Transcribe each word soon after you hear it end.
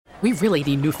We really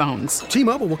need new phones.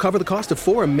 T-Mobile will cover the cost of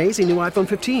 4 amazing new iPhone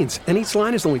 15s, and each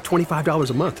line is only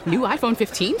 $25 a month. New iPhone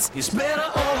 15s? It's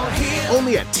better over here.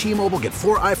 Only at T-Mobile, get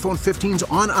 4 iPhone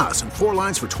 15s on us and 4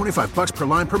 lines for $25 per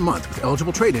line per month with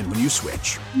eligible trade-in when you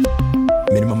switch.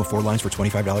 Minimum of 4 lines for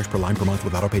 $25 per line per month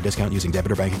with autopay discount using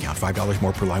debit or bank account. $5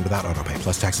 more per line without autopay,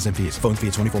 plus taxes and fees. Phone fee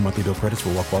at 24 monthly bill credits for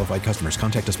well-qualified customers.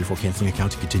 Contact us before canceling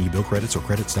account to continue bill credits or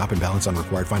credit stop and balance on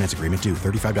required finance agreement due.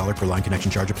 $35 per line connection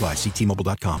charge applies. See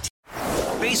T-Mobile.com.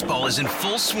 Baseball is in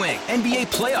full swing. NBA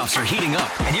playoffs are heating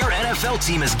up, and your NFL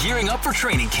team is gearing up for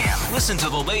training camp. Listen to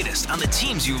the latest on the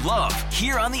teams you love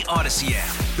here on the Odyssey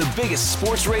app. The biggest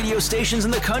sports radio stations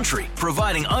in the country,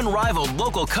 providing unrivaled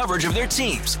local coverage of their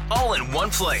teams, all in one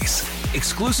place.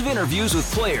 Exclusive interviews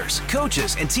with players,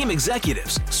 coaches, and team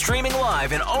executives, streaming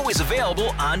live and always available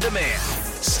on demand.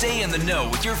 Stay in the know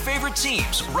with your favorite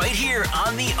teams right here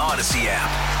on the Odyssey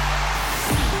app.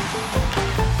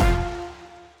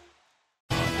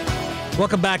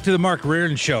 Welcome back to the Mark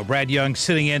Reardon Show. Brad Young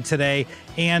sitting in today.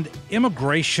 And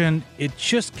immigration, it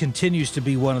just continues to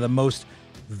be one of the most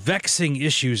vexing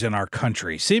issues in our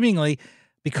country, seemingly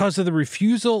because of the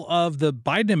refusal of the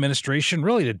Biden administration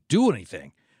really to do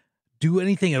anything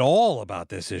at all about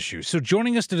this issue. So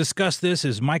joining us to discuss this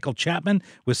is Michael Chapman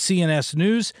with CNS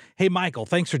News. Hey, Michael,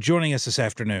 thanks for joining us this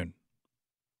afternoon.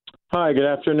 Hi, good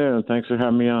afternoon. Thanks for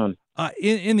having me on.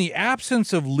 In the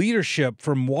absence of leadership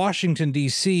from Washington,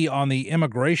 D.C. on the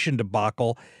immigration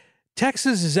debacle,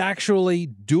 Texas is actually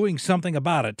doing something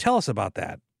about it. Tell us about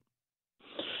that.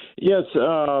 Yes,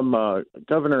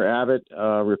 Governor Abbott,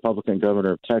 Republican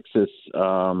governor of Texas,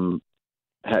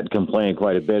 had complained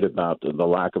quite a bit about the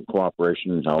lack of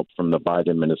cooperation and help from the Biden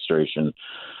administration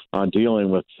on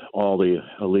dealing with all the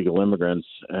illegal immigrants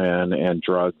and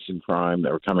drugs and crime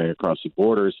that were coming across the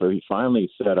border. So he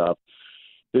finally set up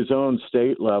his own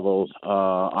state-level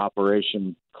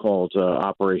operation called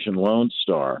Operation Lone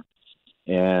Star.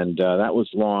 And that was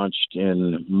launched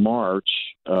in March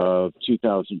of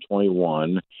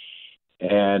 2021.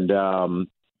 And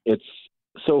it's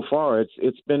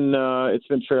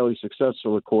been fairly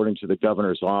successful according to the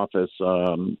governor's office.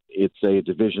 It's a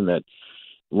division that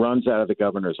runs out of the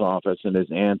governor's office and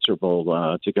is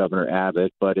answerable to Governor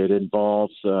Abbott, but it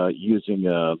involves using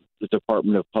the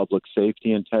Department of Public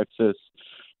Safety in Texas,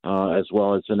 as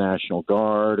well as the National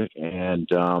Guard and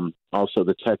also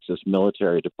the Texas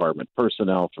Military Department,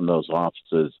 personnel from those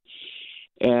offices.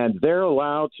 And they're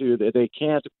allowed to, they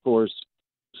can't, of course,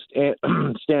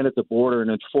 stand at the border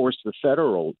and enforce the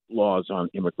federal laws on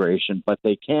immigration, but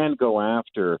they can go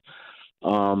after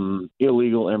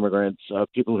illegal immigrants,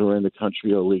 people who are in the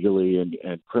country illegally, and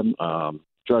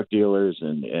drug dealers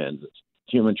and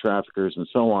human traffickers and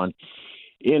so on,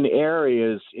 in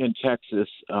areas in Texas.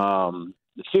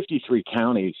 53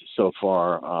 counties so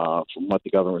far, from what the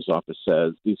governor's office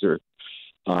says. These are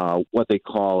what they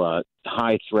call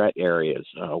high threat areas,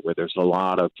 where there's a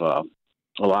lot of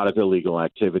illegal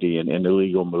activity and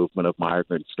illegal movement of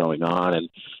migrants going on. And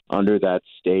under that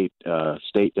state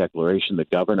declaration, the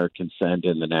governor can send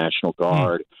in the National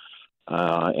Guard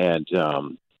and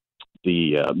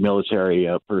the military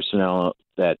personnel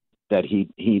that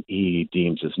he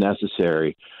deems as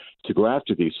necessary to go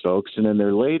after these folks. And in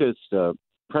their latest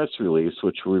press release,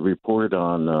 which we reported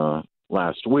on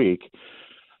last week,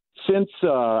 since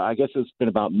I guess it's been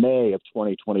about May of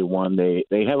 2021, they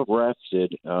have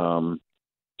arrested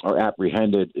or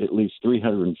apprehended at least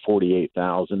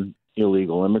 348,000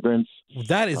 illegal immigrants.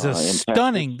 That is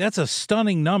that's a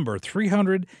stunning number,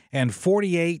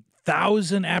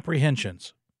 348,000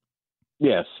 apprehensions.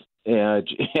 Yes, yes,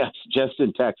 just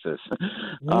in Texas.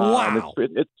 Wow.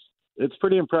 It's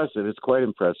pretty impressive. It's quite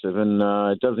impressive, and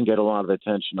it doesn't get a lot of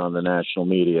attention on the national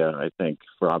media, I think,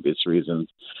 for obvious reasons.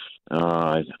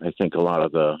 I think a lot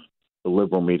of the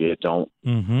liberal media don't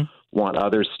want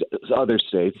other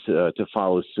states to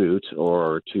follow suit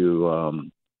or to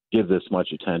give this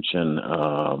much attention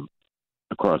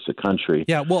across the country.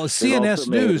 Yeah, well, CNS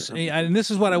News, and this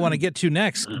is what I want to get to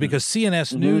next, because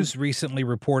CNS News recently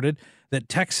reported that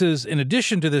Texas, in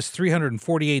addition to this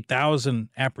 348,000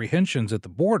 apprehensions at the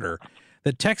border,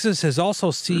 that Texas has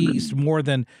also seized more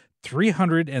than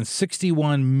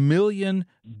 361 million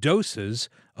doses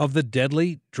of the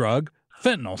deadly drug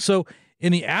fentanyl. So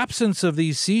in the absence of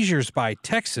these seizures by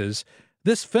Texas,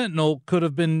 this fentanyl could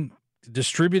have been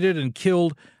distributed and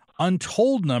killed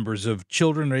untold numbers of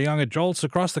children or young adults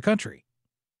across the country.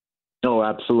 Oh,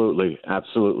 absolutely.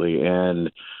 Absolutely.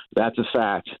 And that's a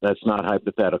fact. That's not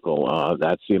hypothetical.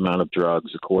 That's the amount of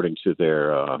drugs, according to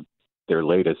their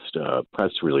latest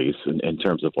press release in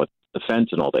terms of what the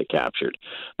fentanyl they captured.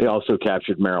 They also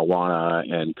captured marijuana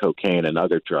and cocaine and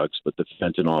other drugs, but the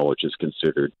fentanyl, which is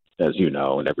considered, as you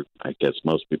know, and I guess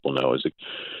most people know, is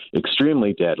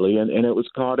extremely deadly, and it was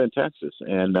caught in Texas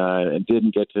and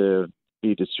didn't get to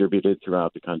be distributed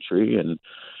throughout the country,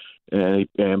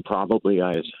 and probably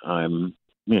I'm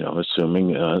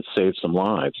assuming saved some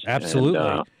lives.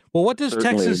 Absolutely. Well, what does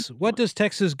certainly-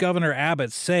 Texas Governor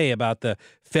Abbott say about the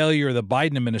failure of the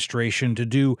Biden administration to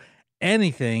do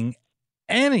anything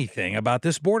about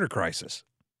this border crisis?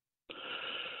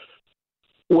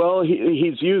 Well,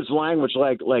 he's used language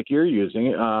like you're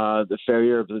using, the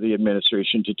failure of the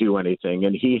administration to do anything,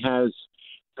 and he has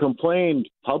complained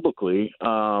publicly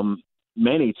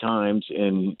many times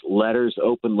in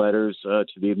open letters to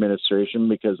the administration,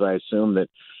 because I assume that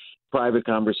private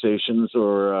conversations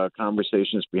or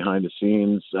conversations behind the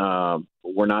scenes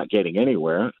were not getting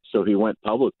anywhere. So he went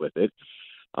public with it.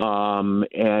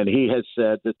 And he has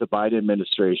said that the Biden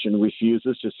administration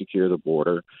refuses to secure the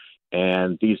border.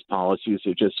 And these policies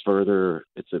are just further,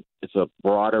 it's a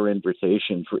broader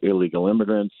invitation for illegal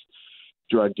immigrants,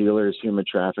 drug dealers, human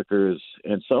traffickers,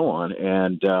 and so on.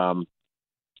 And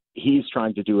he's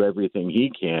trying to do everything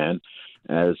he can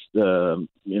as the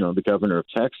governor of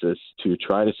Texas to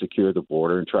try to secure the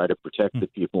border and try to protect the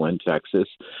people in Texas,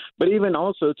 but even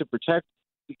also to protect.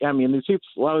 I mean,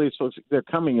 a lot of these folks, they're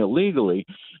coming illegally,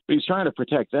 but he's trying to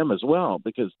protect them as well,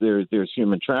 because there's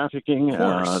human trafficking,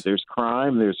 there's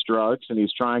crime, there's drugs, and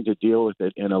he's trying to deal with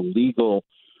it in a legal,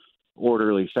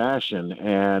 orderly fashion.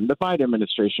 And the Biden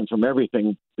administration, from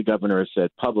everything the governor has said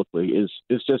publicly,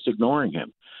 is just ignoring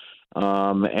him.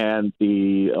 And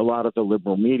a lot of the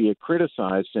liberal media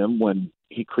criticized him when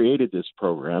he created this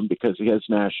program, because he has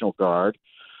National Guard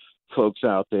folks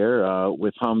out there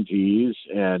with Humvees,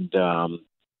 and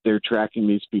they're tracking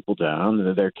these people down,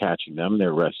 and they're catching them,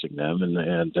 they're arresting them,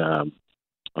 and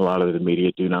a lot of the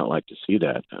media do not like to see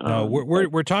that.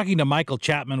 We're talking to Michael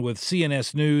Chapman with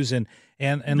CNS News, and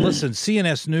listen,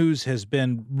 CNS News has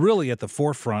been really at the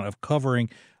forefront of covering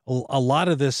a lot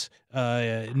of this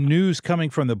news coming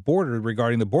from the border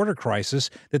regarding the border crisis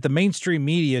that the mainstream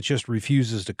media just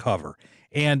refuses to cover.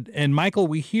 And Michael,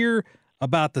 we hear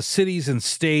about the cities and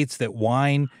states that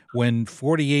whine when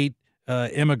 48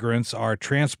 immigrants are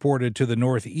transported to the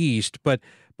Northeast, but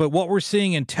what we're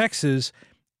seeing in Texas,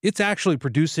 it's actually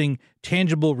producing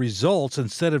tangible results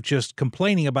instead of just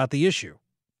complaining about the issue.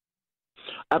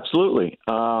 Absolutely.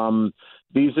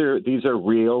 These are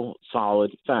real,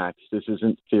 solid facts. This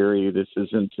isn't theory. This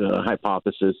isn't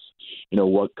hypothesis.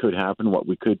 What could happen, what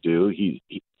we could do.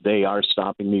 They are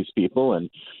stopping these people, and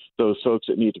those folks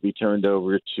that need to be turned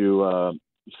over to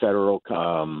federal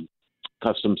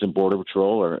Customs and Border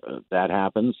Patrol, or that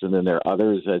happens. And then there are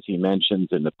others, as he mentioned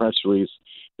in the press release.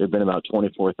 There have been about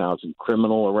 24,000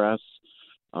 criminal arrests.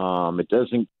 It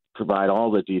doesn't provide all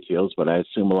the details, but I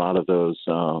assume a lot of those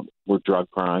were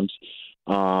drug crimes.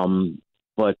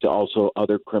 But also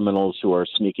other criminals who are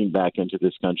sneaking back into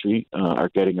this country are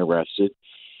getting arrested.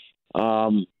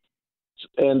 And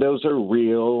those are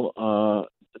real.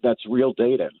 That's real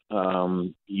data.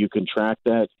 You can track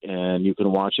that, and you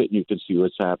can watch it, and you can see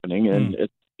what's happening. And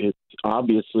it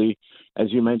obviously,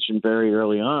 as you mentioned very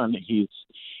early on,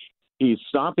 he's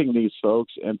stopping these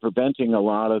folks and preventing a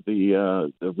lot of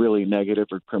the really negative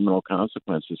or criminal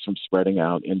consequences from spreading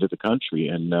out into the country.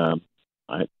 And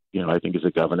I think as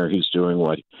a governor, he's doing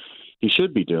what he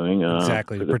should be doing.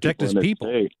 Exactly, to protect his people.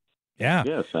 State. Yeah.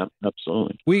 Yes,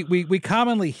 absolutely. We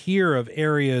commonly hear of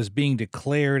areas being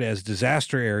declared as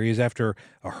disaster areas after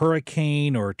a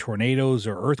hurricane or tornadoes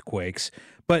or earthquakes.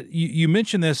 But you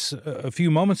mentioned this a few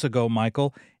moments ago,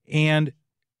 Michael, and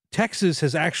Texas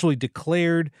has actually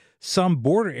declared some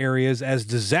border areas as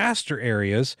disaster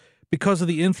areas because of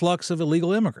the influx of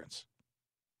illegal immigrants.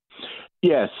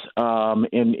 Yes.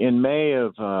 In May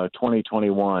of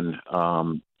 2021,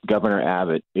 Governor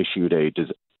Abbott issued a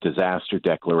disaster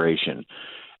declaration.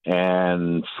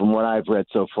 And from what I've read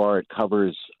so far, it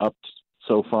covers up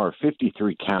so far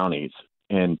 53 counties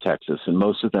in Texas, and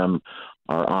most of them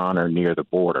are on or near the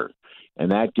border.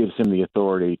 And that gives him the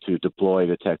authority to deploy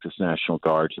the Texas National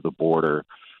Guard to the border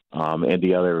and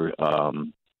the other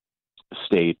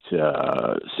state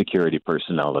security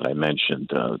personnel that I mentioned,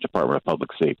 Department of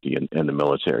Public Safety and the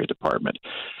military department.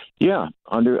 Yeah,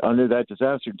 under that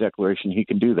disaster declaration, he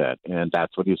can do that, and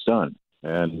that's what he's done.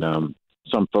 And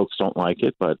some folks don't like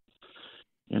it, but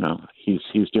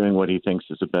he's doing what he thinks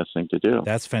is the best thing to do.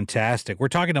 That's fantastic. We're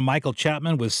talking to Michael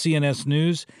Chapman with CNS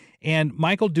News. And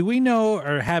Michael, do we know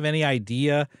or have any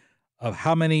idea of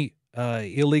how many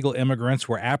illegal immigrants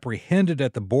were apprehended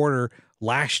at the border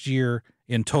last year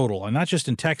in total? And not just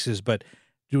in Texas, but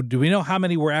Do we know how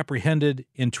many were apprehended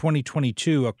in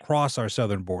 2022 across our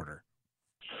southern border?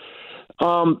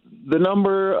 The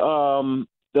number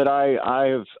that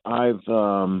I've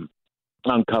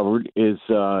uncovered is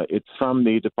it's from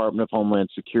the Department of Homeland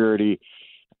Security,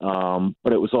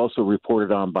 but it was also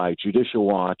reported on by Judicial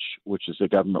Watch, which is a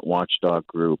government watchdog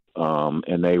group,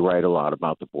 and they write a lot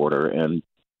about the border. And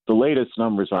the latest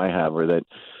numbers I have are that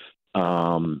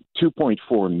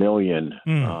 2.4 million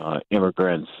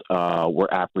immigrants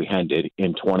were apprehended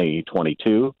in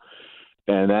 2022,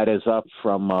 and that is up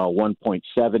from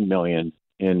 1.7 million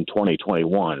in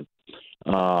 2021.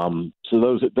 So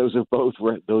those both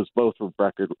were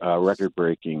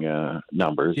record-breaking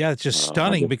numbers. Yeah, it's just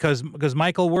stunning because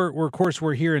Michael,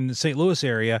 we're here in the St. Louis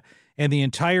area, and the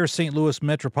entire St. Louis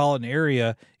metropolitan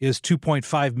area is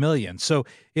 2.5 million. So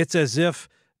it's as if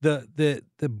the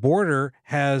border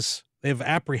they've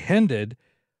apprehended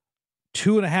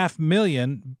 2.5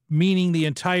 million, meaning the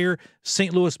entire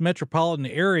St. Louis metropolitan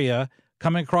area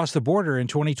coming across the border in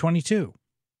 2022.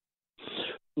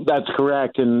 That's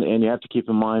correct, and you have to keep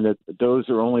in mind that those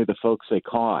are only the folks they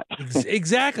caught.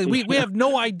 Exactly. We have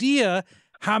no idea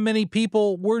how many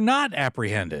people were not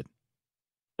apprehended.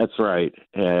 That's right.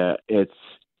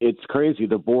 It's crazy.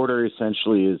 The border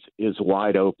essentially is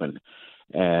wide open,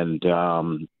 and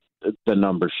the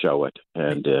numbers show it,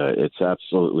 and it's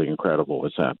absolutely incredible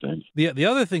what's happening. The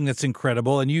other thing that's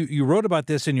incredible, and you wrote about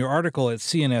this in your article at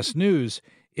CNS News,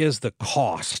 is the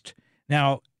cost.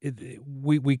 Now,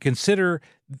 we consider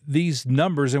these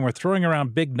numbers, and we're throwing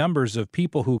around big numbers of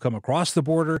people who come across the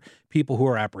border, people who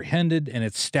are apprehended, and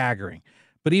it's staggering.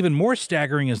 But even more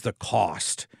staggering is the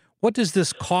cost. What does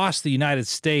this cost the United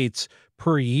States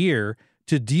per year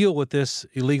to deal with this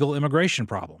illegal immigration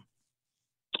problem?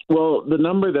 Well, the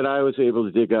number that I was able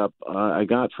to dig up, I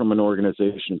got from an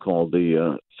organization called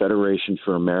the Federation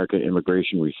for American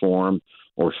Immigration Reform,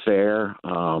 or FAIR,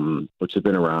 which has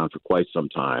been around for quite some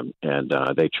time, and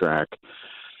they track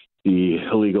the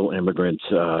illegal immigrant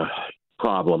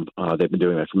problem. They've been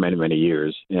doing that for many, many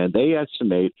years, and they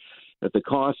estimate that the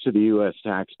cost to the U.S.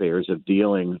 taxpayers of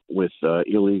dealing with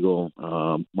illegal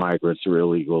migrants or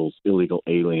illegal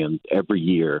aliens every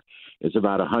year is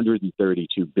about $132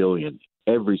 billion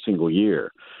every single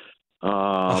year.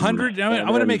 100. I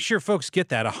want to make sure folks get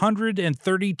that.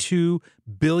 $132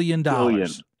 billion.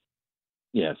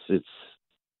 Yes, it's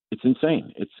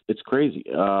insane. It's crazy.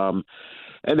 And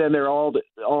then there are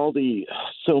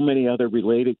so many other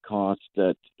related costs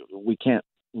that we can't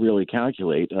really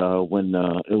calculate when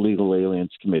illegal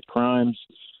aliens commit crimes,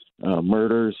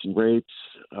 murders and rapes,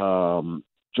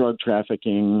 drug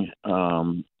trafficking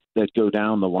that go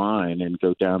down the line and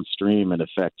go downstream and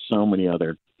affect so many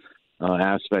other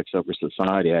aspects of our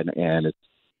society. And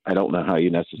I don't know how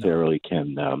you necessarily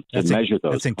can measure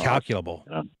those. It's incalculable.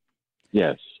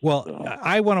 Yes. Well,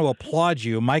 I want to applaud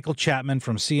you, Michael Chapman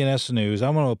from CNS News. I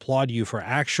want to applaud you for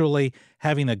actually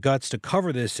having the guts to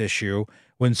cover this issue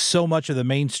when so much of the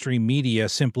mainstream media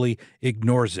simply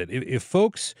ignores it. If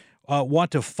folks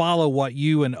want to follow what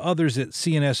you and others at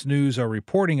CNS News are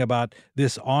reporting about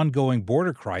this ongoing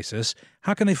border crisis,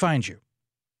 how can they find you?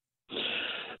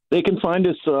 They can find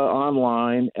us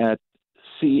online at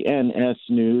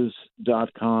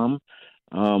cnsnews.com.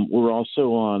 We're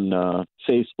also on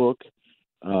Facebook,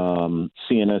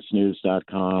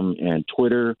 cnsnews.com, and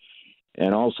Twitter,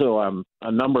 and also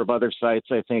a number of other sites,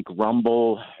 I think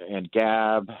Rumble and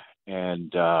Gab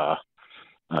and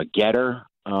Getter.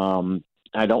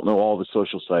 I don't know all the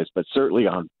social sites, but certainly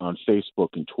on Facebook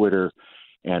and Twitter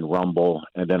and Rumble,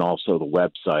 and then also the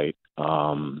website.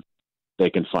 They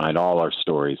can find all our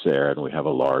stories there, and we have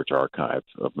a large archive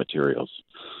of materials.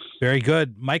 Very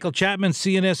good. Michael Chapman,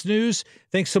 CNS News,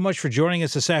 thanks so much for joining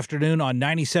us this afternoon on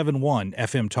 97.1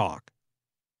 FM Talk.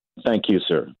 Thank you,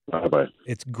 sir. Bye-bye.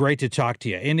 It's great to talk to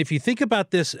you. And if you think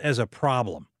about this as a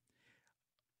problem,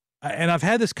 and I've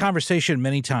had this conversation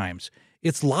many times,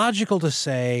 it's logical to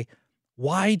say,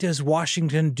 why does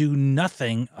Washington do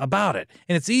nothing about it?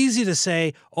 And it's easy to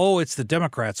say, oh, it's the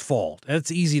Democrats' fault. That's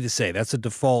easy to say. That's a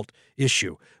default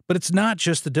issue. But it's not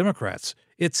just the Democrats.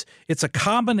 It's a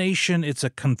combination, it's a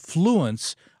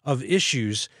confluence of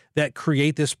issues that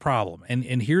create this problem.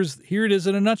 And here it is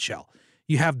in a nutshell.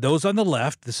 You have those on the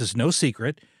left, this is no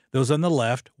secret, those on the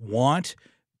left want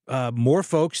more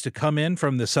folks to come in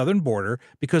from the southern border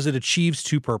because it achieves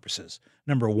two purposes.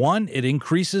 Number one, it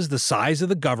increases the size of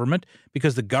the government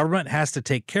because the government has to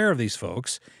take care of these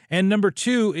folks. And number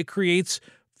two, it creates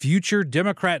future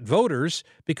Democrat voters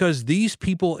because these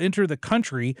people enter the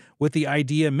country with the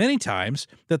idea many times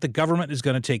that the government is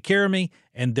going to take care of me,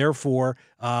 and therefore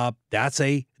that's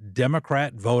a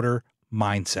Democrat voter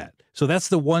mindset. So that's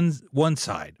the one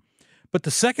side. But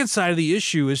the second side of the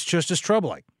issue is just as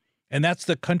troubling, and that's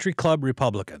the country club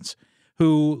Republicans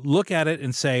who look at it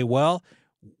and say, well,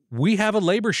 we have a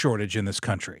labor shortage in this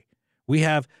country. We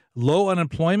have low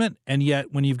unemployment, and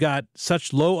yet when you've got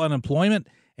such low unemployment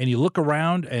and you look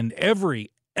around and every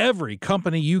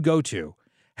company you go to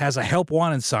has a help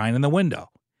wanted sign in the window.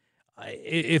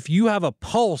 If you have a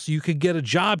pulse, you could get a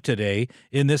job today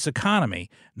in this economy,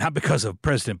 not because of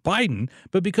President Biden,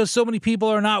 but because so many people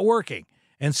are not working.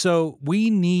 And so we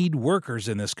need workers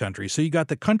in this country. So you got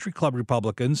the country club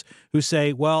Republicans who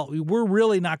say, well, we're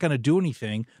really not going to do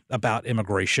anything about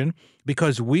immigration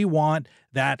because we want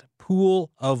that pool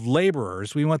of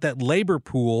laborers. We want that labor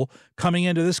pool coming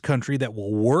into this country that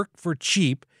will work for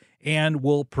cheap and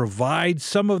will provide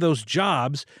some of those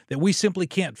jobs that we simply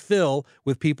can't fill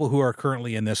with people who are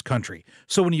currently in this country.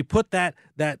 So when you put that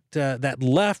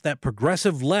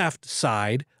progressive left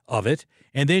side of it,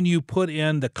 and then you put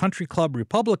in the country club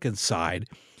Republican side,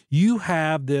 you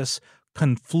have this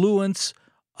confluence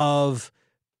of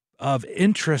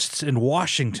interests in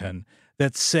Washington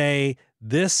that say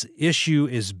this issue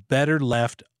is better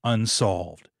left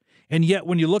unsolved. And yet,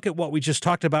 when you look at what we just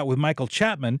talked about with Michael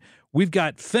Chapman, we've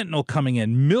got fentanyl coming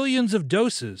in, millions of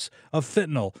doses of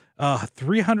fentanyl.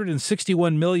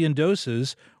 361 million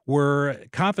doses were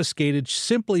confiscated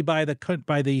simply by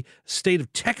the state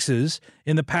of Texas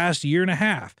in the past year and a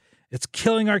half. It's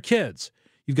killing our kids.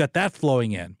 You've got that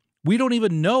flowing in. We don't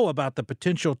even know about the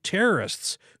potential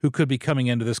terrorists who could be coming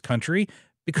into this country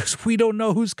because we don't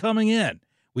know who's coming in.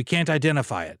 We can't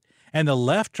identify it. And the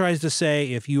left tries to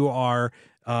say if you are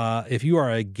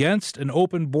against an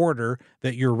open border,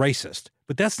 that you're racist.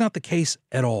 But that's not the case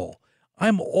at all.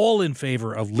 I'm all in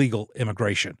favor of legal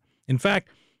immigration. In fact,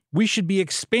 we should be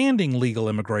expanding legal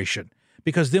immigration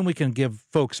because then we can give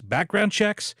folks background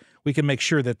checks. We can make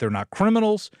sure that they're not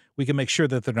criminals. We can make sure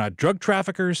that they're not drug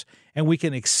traffickers. And we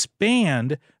can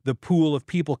expand the pool of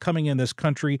people coming in this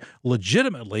country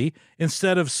legitimately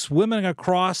instead of swimming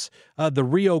across the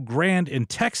Rio Grande in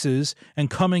Texas and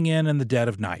coming in the dead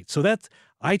of night. So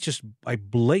I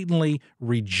blatantly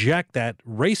reject that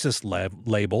racist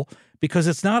label because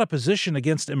it's not a position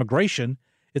against immigration.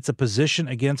 It's a position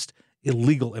against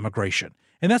illegal immigration.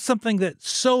 And that's something that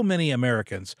so many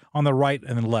Americans on the right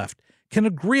and the left can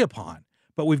agree upon.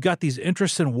 But we've got these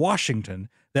interests in Washington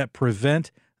that prevent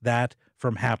that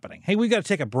from happening. Hey, we got to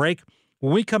take a break.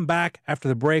 When we come back after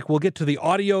the break, we'll get to the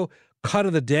audio cut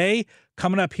of the day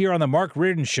coming up here on the Mark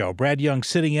Reardon Show. Brad Young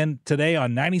sitting in today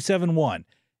on 97.1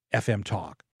 FM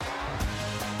Talk.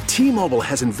 T-Mobile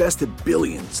has invested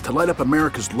billions to light up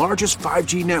America's largest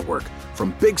 5G network,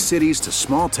 from big cities to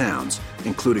small towns,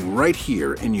 including right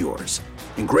here in yours.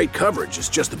 And great coverage is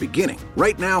just the beginning.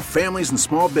 Right now, families and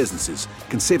small businesses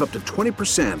can save up to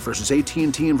 20% versus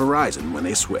AT&T and Verizon when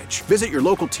they switch. Visit your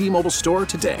local T-Mobile store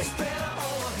today.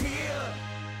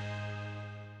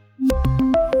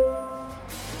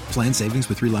 Plan savings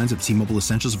with 3 lines of T-Mobile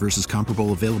Essentials versus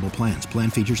comparable available plans. Plan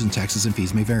features and taxes and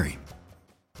fees may vary.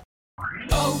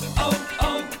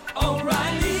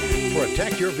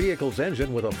 Protect your vehicle's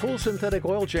engine with a full synthetic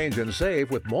oil change and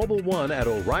save with Mobil 1 at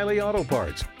O'Reilly Auto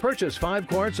Parts. Purchase 5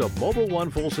 quarts of Mobil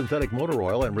 1 full synthetic motor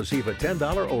oil and receive a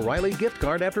 $10 O'Reilly gift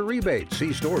card after rebate.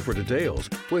 See store for details.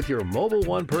 With your Mobil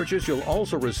 1 purchase, you'll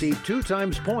also receive 2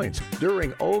 times points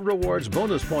during O Rewards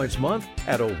Bonus Points Month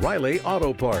at O'Reilly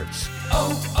Auto Parts.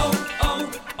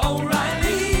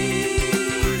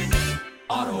 O'Reilly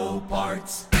Auto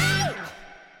Parts.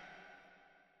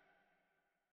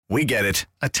 We get it.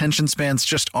 Attention spans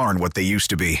just aren't what they used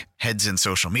to be. Heads in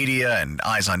social media and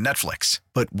eyes on Netflix.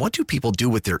 But what do people do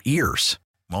with their ears?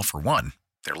 Well, for one,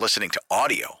 they're listening to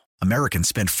audio. Americans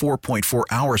spend 4.4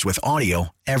 hours with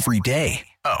audio every day.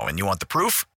 Oh, and you want the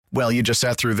proof? Well, you just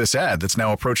sat through this ad that's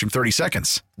now approaching 30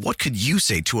 seconds. What could you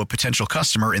say to a potential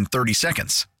customer in 30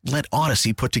 seconds? Let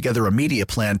Odyssey put together a media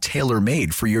plan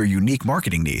tailor-made for your unique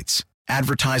marketing needs.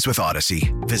 Advertise with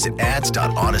Odyssey. Visit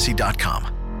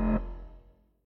ads.odyssey.com.